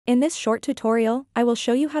In this short tutorial, I will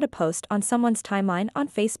show you how to post on someone's timeline on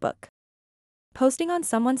Facebook. Posting on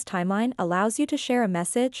someone's timeline allows you to share a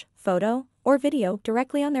message, photo, or video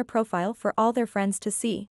directly on their profile for all their friends to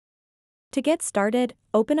see. To get started,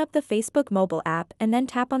 open up the Facebook mobile app and then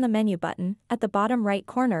tap on the menu button at the bottom right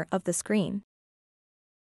corner of the screen.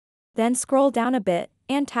 Then scroll down a bit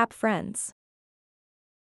and tap Friends.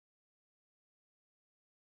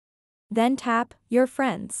 Then tap Your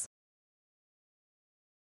Friends.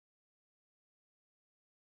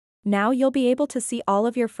 Now you'll be able to see all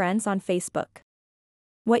of your friends on Facebook.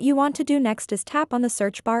 What you want to do next is tap on the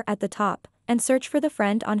search bar at the top and search for the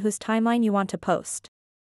friend on whose timeline you want to post.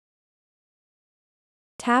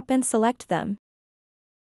 Tap and select them.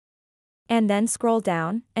 And then scroll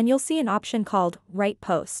down, and you'll see an option called Write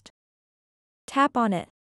Post. Tap on it.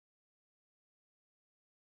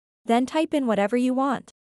 Then type in whatever you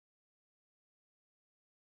want.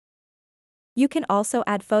 You can also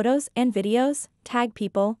add photos and videos, tag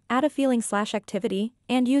people, add a feeling/activity,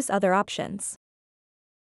 and use other options.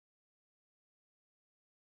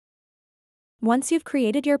 Once you've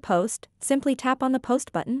created your post, simply tap on the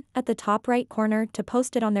post button at the top right corner to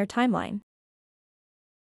post it on their timeline.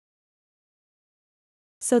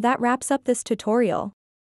 So that wraps up this tutorial.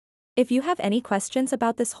 If you have any questions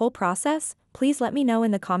about this whole process, please let me know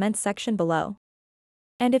in the comments section below.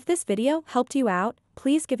 And if this video helped you out,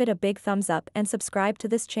 please give it a big thumbs up and subscribe to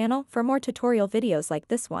this channel for more tutorial videos like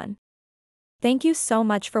this one. Thank you so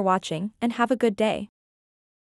much for watching and have a good day.